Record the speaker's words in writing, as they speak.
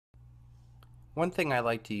One thing I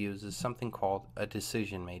like to use is something called a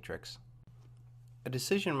decision matrix. A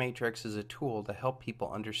decision matrix is a tool to help people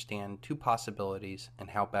understand two possibilities and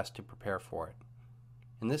how best to prepare for it.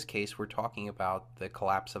 In this case, we're talking about the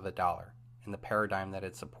collapse of the dollar and the paradigm that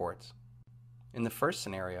it supports. In the first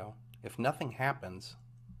scenario, if nothing happens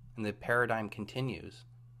and the paradigm continues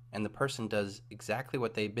and the person does exactly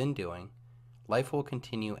what they've been doing, life will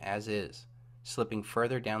continue as is, slipping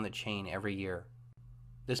further down the chain every year.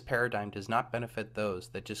 This paradigm does not benefit those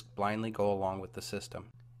that just blindly go along with the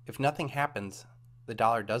system. If nothing happens, the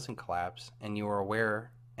dollar doesn't collapse, and you are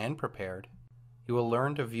aware and prepared, you will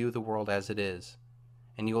learn to view the world as it is,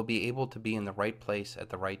 and you will be able to be in the right place at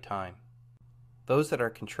the right time. Those that are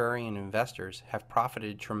contrarian investors have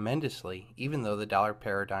profited tremendously even though the dollar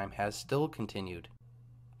paradigm has still continued.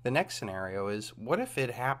 The next scenario is, what if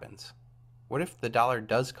it happens? What if the dollar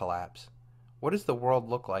does collapse? What does the world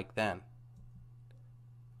look like then?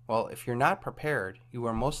 Well, if you're not prepared, you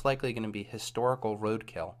are most likely going to be historical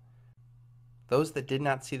roadkill. Those that did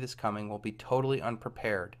not see this coming will be totally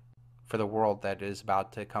unprepared for the world that is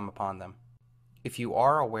about to come upon them. If you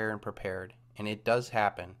are aware and prepared, and it does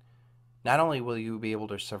happen, not only will you be able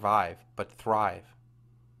to survive, but thrive.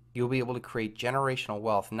 You'll be able to create generational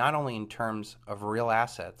wealth, not only in terms of real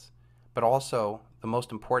assets, but also the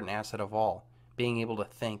most important asset of all, being able to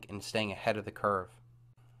think and staying ahead of the curve.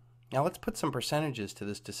 Now let's put some percentages to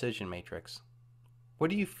this decision matrix. What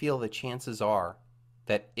do you feel the chances are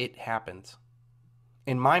that it happens?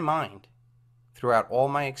 In my mind, throughout all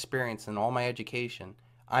my experience and all my education,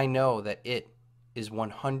 I know that it is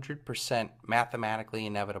 100% mathematically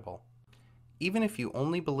inevitable. Even if you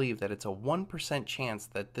only believe that it's a 1% chance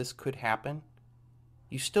that this could happen,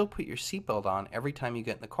 you still put your seatbelt on every time you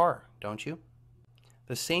get in the car, don't you?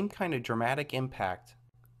 The same kind of dramatic impact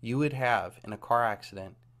you would have in a car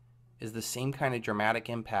accident is the same kind of dramatic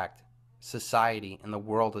impact society and the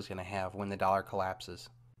world is going to have when the dollar collapses.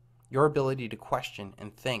 Your ability to question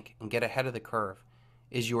and think and get ahead of the curve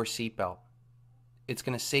is your seatbelt. It's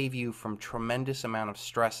going to save you from tremendous amount of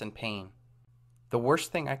stress and pain. The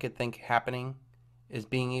worst thing I could think happening is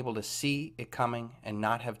being able to see it coming and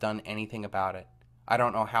not have done anything about it. I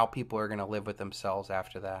don't know how people are going to live with themselves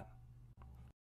after that.